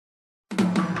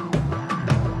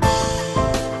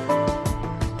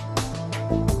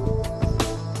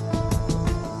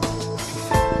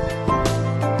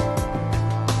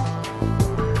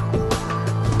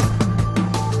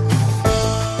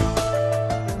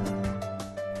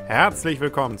Herzlich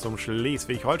willkommen zum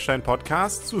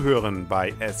Schleswig-Holstein-Podcast, zu hören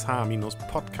bei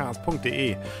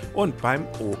sh-podcast.de und beim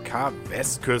OK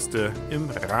Westküste im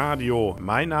Radio.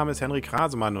 Mein Name ist Henrik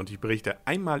Rasemann und ich berichte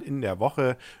einmal in der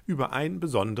Woche über einen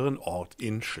besonderen Ort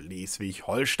in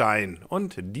Schleswig-Holstein.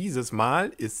 Und dieses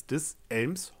Mal ist es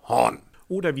Elmshorn.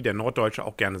 Oder wie der Norddeutsche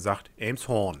auch gerne sagt,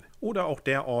 Elmshorn. Oder auch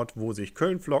der Ort, wo sich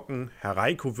Kölnflocken,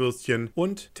 Hereiko-Würstchen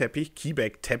und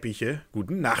Teppich-Kiebeck-Teppiche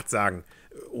guten Nacht sagen.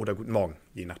 Oder guten Morgen,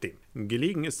 je nachdem.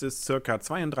 Gelegen ist es ca.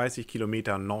 32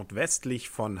 Kilometer nordwestlich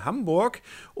von Hamburg.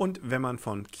 Und wenn man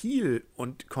von Kiel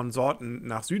und Konsorten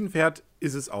nach Süden fährt,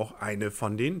 ist es auch eine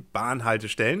von den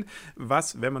Bahnhaltestellen,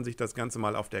 was, wenn man sich das Ganze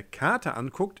mal auf der Karte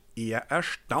anguckt, eher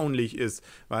erstaunlich ist,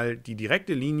 weil die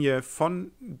direkte Linie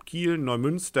von Kiel,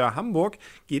 Neumünster, Hamburg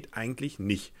geht eigentlich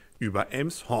nicht über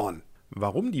Elmshorn.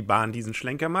 Warum die Bahn diesen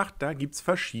Schlenker macht, da gibt es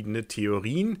verschiedene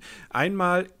Theorien.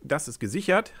 Einmal, das ist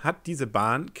gesichert, hat diese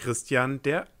Bahn Christian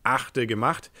der Achte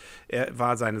gemacht. Er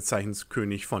war seines Zeichens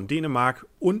König von Dänemark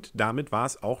und damit war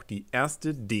es auch die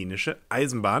erste dänische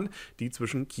Eisenbahn, die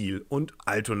zwischen Kiel und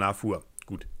Altona fuhr.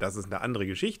 Gut, das ist eine andere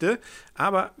Geschichte,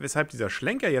 aber weshalb dieser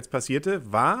Schlenker jetzt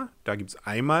passierte, war, da gibt es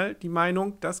einmal die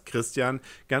Meinung, dass Christian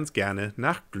ganz gerne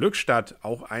nach Glückstadt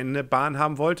auch eine Bahn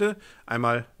haben wollte.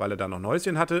 Einmal, weil er da noch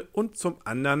Neuschen hatte und zum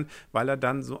anderen, weil er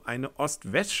dann so eine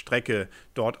Ost-West-Strecke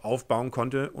dort aufbauen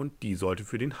konnte und die sollte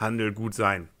für den Handel gut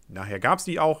sein. Nachher gab es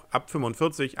die auch, ab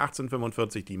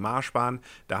 1845 die Marschbahn,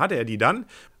 da hatte er die dann.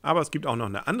 Aber es gibt auch noch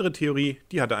eine andere Theorie,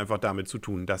 die hatte einfach damit zu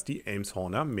tun, dass die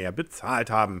Elmshorner mehr bezahlt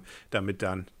haben, damit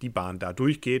dann die Bahn da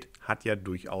durchgeht. Hat ja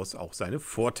durchaus auch seine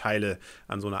Vorteile,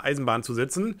 an so einer Eisenbahn zu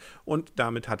sitzen. Und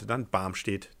damit hatte dann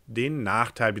Barmstedt den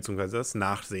Nachteil bzw. das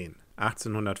Nachsehen.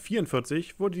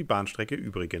 1844 wurde die Bahnstrecke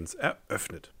übrigens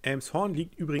eröffnet. Elmshorn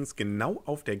liegt übrigens genau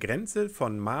auf der Grenze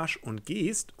von Marsch und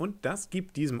Geest und das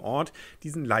gibt diesem Ort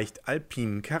diesen leicht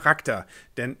alpinen Charakter.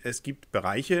 Denn es gibt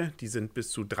Bereiche, die sind bis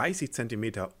zu 30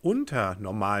 cm unter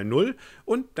normal Null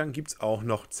und dann gibt es auch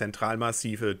noch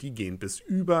Zentralmassive, die gehen bis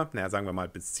über, sagen wir mal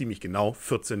bis ziemlich genau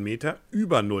 14 Meter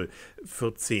über Null.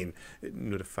 14.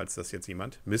 Nur falls das jetzt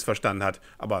jemand missverstanden hat.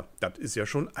 Aber das ist ja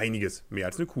schon einiges, mehr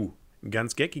als eine Kuh.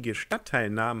 Ganz geckige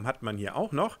Stadtteilnamen hat man hier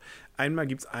auch noch. Einmal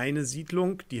gibt es eine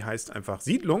Siedlung, die heißt einfach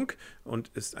Siedlung und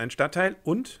ist ein Stadtteil.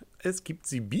 Und es gibt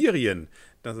Sibirien.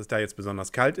 Dass es da jetzt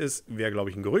besonders kalt ist, wäre, glaube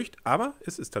ich, ein Gerücht. Aber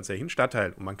es ist tatsächlich ein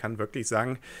Stadtteil. Und man kann wirklich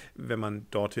sagen, wenn man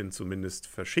dorthin zumindest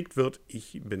verschickt wird,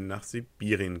 ich bin nach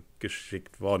Sibirien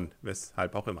geschickt worden.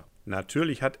 Weshalb auch immer.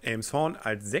 Natürlich hat Elmshorn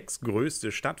als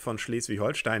sechstgrößte Stadt von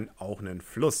Schleswig-Holstein auch einen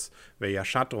Fluss. Wäre ja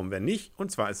schade drum, wenn nicht.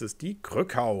 Und zwar ist es die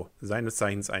Krückau. Seines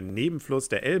Zeichens ein Nebenfluss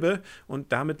der Elbe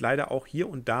und damit leider auch hier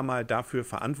und da mal dafür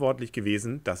verantwortlich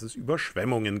gewesen, dass es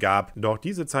Überschwemmungen gab. Doch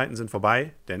diese Zeiten sind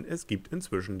vorbei, denn es gibt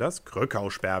inzwischen das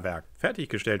Krückau-Sperrwerk.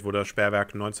 Fertiggestellt wurde das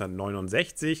Sperrwerk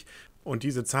 1969. Und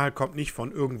diese Zahl kommt nicht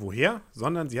von irgendwoher,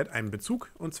 sondern sie hat einen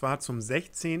Bezug, und zwar zum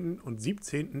 16. und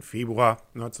 17. Februar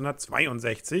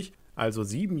 1962, also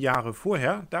 7 Jahre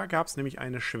vorher. Da gab es nämlich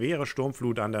eine schwere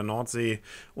Sturmflut an der Nordsee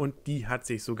und die hat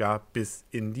sich sogar bis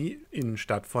in die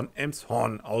Innenstadt von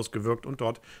Elmshorn ausgewirkt und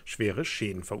dort schwere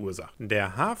Schäden verursacht.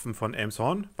 Der Hafen von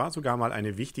Elmshorn war sogar mal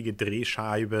eine wichtige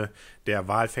Drehscheibe der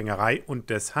Walfängerei und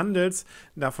des Handels.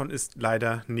 Davon ist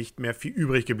leider nicht mehr viel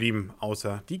übrig geblieben,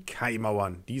 außer die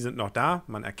Kaimauern. Die sind noch da,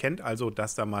 man erkennt also,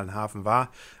 dass da mal ein Hafen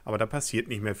war, aber da passiert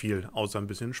nicht mehr viel, außer ein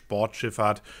bisschen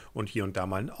Sportschifffahrt und hier und da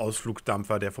mal ein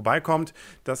Ausflugsdampfer, der vorbeikommt.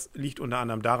 Das liegt unter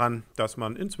anderem daran, dass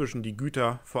man inzwischen die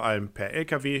Güter vor allem per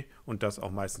LKW und das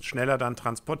auch meistens schneller dann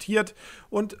transportiert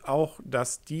und auch,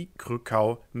 dass die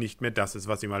Krückau nicht mehr das ist,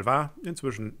 was sie mal war.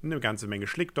 Inzwischen eine ganze Menge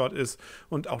Schlick dort ist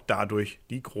und auch dadurch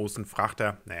die großen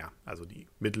Frachter, also die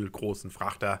mittelgroßen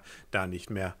Frachter da nicht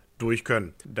mehr durch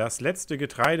können. Das letzte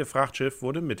Getreidefrachtschiff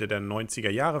wurde Mitte der 90er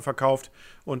Jahre verkauft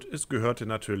und es gehörte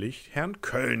natürlich Herrn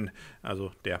Köln,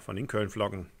 also der von den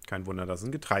Kölnflocken. Kein Wunder, dass es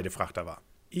ein Getreidefrachter war.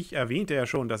 Ich erwähnte ja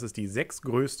schon, dass es die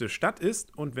sechstgrößte Stadt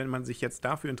ist und wenn man sich jetzt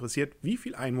dafür interessiert, wie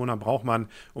viel Einwohner braucht man,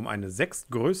 um eine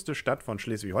sechstgrößte Stadt von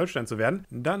Schleswig-Holstein zu werden,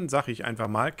 dann sage ich einfach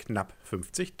mal knapp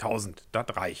 50.000.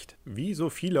 Das reicht. Wie so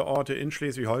viele Orte in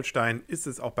Schleswig-Holstein ist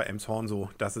es auch bei Elmshorn so,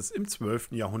 dass es im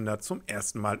 12. Jahrhundert zum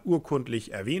ersten Mal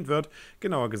urkundlich erwähnt wird,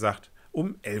 genauer gesagt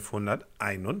um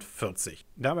 1141.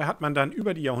 Dabei hat man dann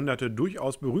über die Jahrhunderte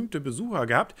durchaus berühmte Besucher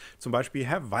gehabt. Zum Beispiel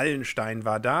Herr Wallenstein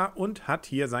war da und hat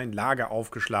hier sein Lager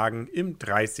aufgeschlagen im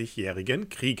Dreißigjährigen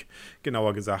Krieg.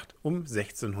 Genauer gesagt um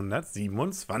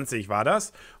 1627 war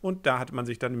das. Und da hat man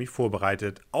sich dann nämlich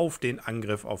vorbereitet auf den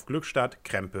Angriff auf Glückstadt,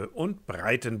 Krempe und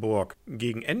Breitenburg.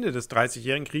 Gegen Ende des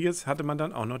Dreißigjährigen Krieges hatte man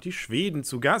dann auch noch die Schweden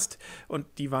zu Gast. Und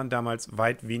die waren damals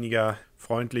weit weniger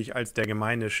freundlich als der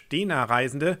gemeine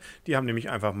Stena-Reisende. Die haben nämlich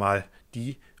einfach mal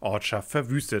die Ortschaft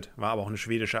verwüstet, war aber auch eine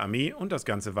schwedische Armee und das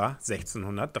Ganze war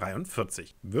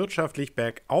 1643. Wirtschaftlich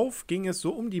bergauf ging es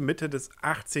so um die Mitte des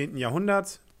 18.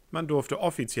 Jahrhunderts. Man durfte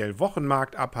offiziell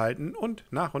Wochenmarkt abhalten und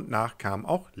nach kamen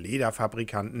auch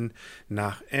Lederfabrikanten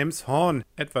nach Elmshorn.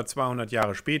 Etwa 200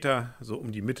 Jahre später, so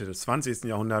um die Mitte des 20.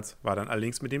 Jahrhunderts, war dann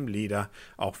allerdings mit dem Leder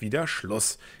auch wieder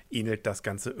Schluss. Ähnelt das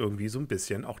Ganze irgendwie so ein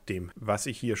bisschen auch dem, was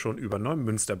ich hier schon über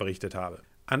Neumünster berichtet habe.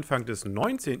 Anfang des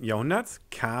 19. Jahrhunderts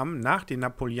kam nach den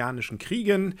Napoleonischen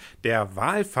Kriegen der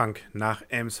Walfang nach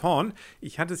Elmshorn.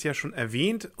 Ich hatte es ja schon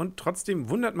erwähnt und trotzdem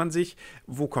wundert man sich,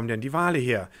 wo kommen denn die Wale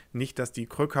her? Nicht, dass die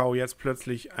Krückau jetzt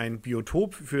plötzlich ein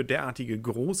Biotop für derartige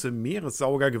große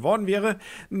Meeressauger geworden wäre.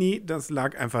 Nee, das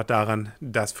lag einfach daran,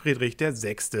 dass Friedrich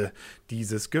VI.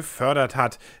 Dieses gefördert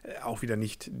hat. Auch wieder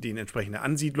nicht die entsprechende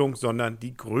Ansiedlung, sondern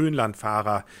die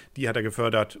Grönlandfahrer. Die hat er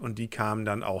gefördert und die kamen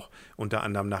dann auch unter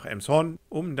anderem nach Elmshorn,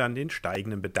 um dann den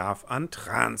steigenden Bedarf an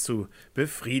Tran zu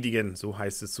befriedigen. So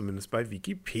heißt es zumindest bei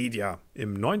Wikipedia.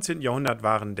 Im 19. Jahrhundert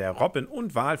waren der Robben-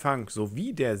 und Walfang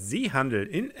sowie der Seehandel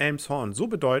in Elmshorn so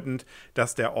bedeutend,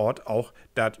 dass der Ort auch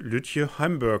Dat Lütje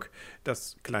Hamburg,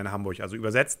 das kleine Hamburg, also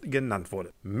übersetzt, genannt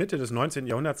wurde. Mitte des 19.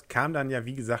 Jahrhunderts kam dann ja,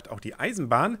 wie gesagt, auch die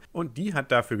Eisenbahn und die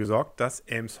hat dafür gesorgt, dass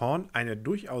Elmshorn eine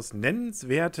durchaus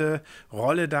nennenswerte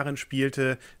Rolle darin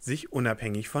spielte, sich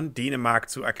unabhängig von Dänemark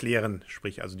zu erklären.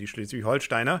 Sprich also die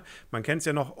Schleswig-Holsteiner. Man kennt es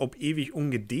ja noch, ob ewig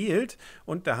ungedeelt.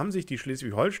 Und da haben sich die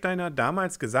Schleswig-Holsteiner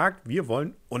damals gesagt, wir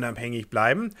wollen unabhängig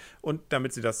bleiben. Und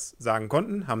damit sie das sagen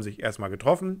konnten, haben sich erstmal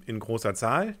getroffen in großer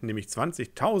Zahl, nämlich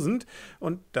 20.000.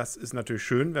 Und das ist natürlich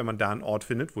schön, wenn man da einen Ort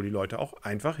findet, wo die Leute auch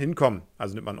einfach hinkommen.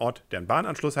 Also nimmt man einen Ort, der einen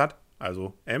Bahnanschluss hat,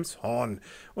 also Elmshorn.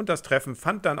 Und das Treffen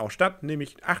fand dann auch statt,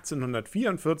 nämlich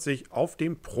 1844 auf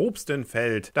dem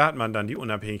Probstenfeld. Da hat man dann die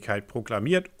Unabhängigkeit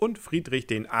proklamiert und Friedrich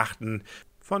VIII.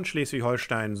 Von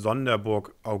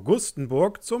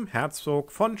Schleswig-Holstein-Sonderburg-Augustenburg zum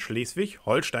Herzog von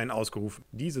Schleswig-Holstein ausgerufen.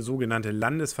 Diese sogenannte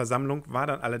Landesversammlung war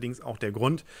dann allerdings auch der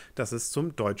Grund, dass es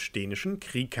zum Deutsch-Dänischen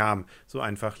Krieg kam. So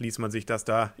einfach ließ man sich das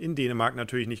da in Dänemark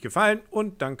natürlich nicht gefallen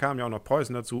und dann kam ja auch noch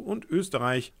Preußen dazu und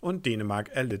Österreich und Dänemark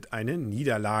erlitt eine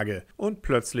Niederlage. Und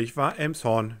plötzlich war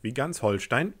Elmshorn wie ganz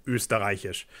Holstein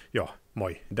österreichisch. Ja,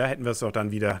 moi, da hätten wir es doch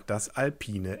dann wieder, das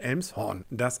alpine Elmshorn.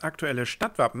 Das aktuelle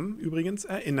Stadtwappen übrigens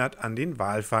erinnert an den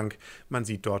Walfang. Man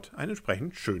sieht dort ein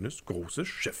entsprechend schönes, großes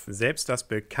Schiff. Selbst das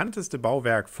bekannteste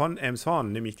Bauwerk von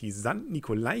Elmshorn, nämlich die St.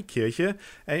 Nikolai-Kirche,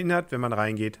 erinnert, wenn man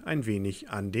reingeht, ein wenig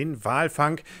an den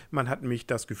Walfang. Man hat nämlich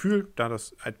das Gefühl, da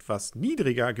das etwas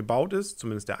niedriger gebaut ist,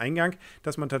 zumindest der Eingang,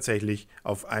 dass man tatsächlich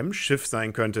auf einem Schiff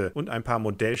sein könnte. Und ein paar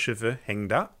Modellschiffe hängen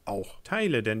da auch.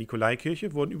 Teile der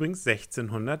Nikolaikirche wurden übrigens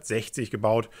 1660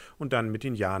 gebaut und dann mit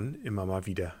den Jahren immer mal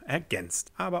wieder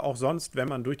ergänzt. Aber auch sonst, wenn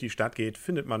man durch die Stadt geht,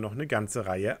 findet man noch eine ganze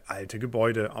Reihe alte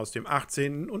Gebäude aus dem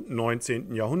 18. und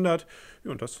 19. Jahrhundert.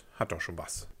 Ja, und das hat doch schon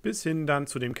was. Bis hin dann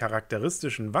zu dem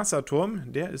charakteristischen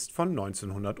Wasserturm, der ist von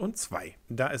 1902.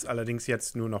 Da ist allerdings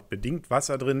jetzt nur noch bedingt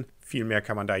Wasser drin. Vielmehr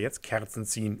kann man da jetzt Kerzen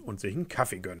ziehen und sich einen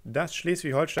Kaffee gönnen. Das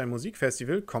Schleswig-Holstein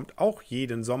Musikfestival kommt auch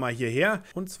jeden Sommer hierher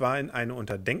und zwar in eine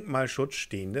unter Denkmalschutz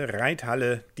stehende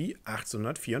Reithalle, die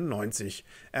 1894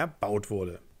 erbaut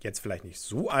wurde. Jetzt vielleicht nicht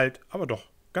so alt, aber doch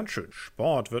ganz schön.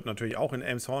 Sport wird natürlich auch in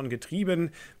Elmshorn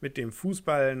getrieben. Mit dem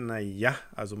Fußball, naja,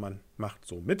 also man macht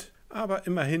so mit. Aber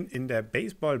immerhin in der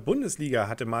Baseball-Bundesliga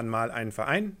hatte man mal einen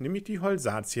Verein, nämlich die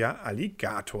Holsatia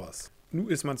Alligators. Nun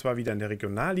ist man zwar wieder in der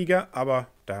Regionalliga, aber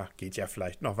da geht ja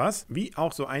vielleicht noch was. Wie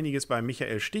auch so einiges bei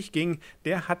Michael Stich ging,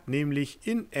 der hat nämlich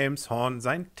in Elmshorn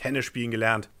sein Tennisspielen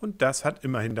gelernt. Und das hat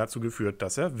immerhin dazu geführt,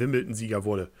 dass er Wimbledon-Sieger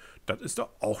wurde. Das ist doch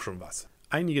auch schon was.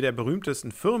 Einige der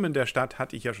berühmtesten Firmen der Stadt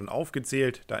hatte ich ja schon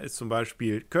aufgezählt. Da ist zum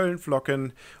Beispiel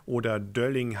Köln-Flocken oder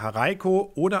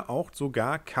Dölling-Hareiko oder auch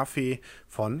sogar Kaffee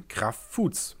von Kraft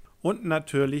Foods. Und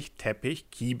natürlich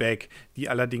Teppich Kiebeck, die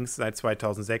allerdings seit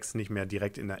 2006 nicht mehr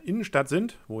direkt in der Innenstadt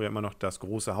sind, wo ja immer noch das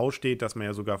große Haus steht, das man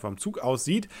ja sogar vom Zug aus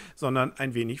sieht, sondern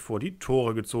ein wenig vor die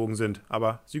Tore gezogen sind.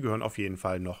 Aber sie gehören auf jeden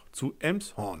Fall noch zu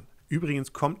Elmshorn.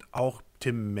 Übrigens kommt auch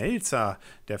Tim Melzer,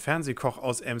 der Fernsehkoch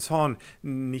aus Elmshorn.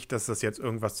 Nicht, dass das jetzt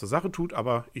irgendwas zur Sache tut,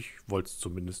 aber ich wollte es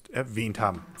zumindest erwähnt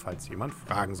haben, falls jemand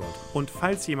fragen sollte. Und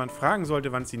falls jemand fragen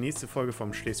sollte, wann es die nächste Folge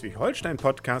vom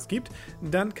Schleswig-Holstein-Podcast gibt,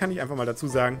 dann kann ich einfach mal dazu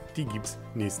sagen, die gibt es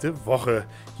nächste Woche.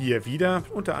 Hier wieder,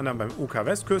 unter anderem beim OK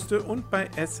Westküste und bei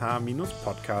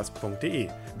sh-podcast.de.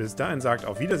 Bis dahin sagt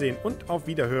auf Wiedersehen und auf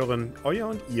Wiederhören, euer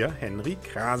und ihr Henry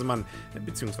Krasemann,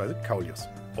 bzw. Kaulius.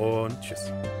 Und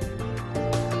tschüss.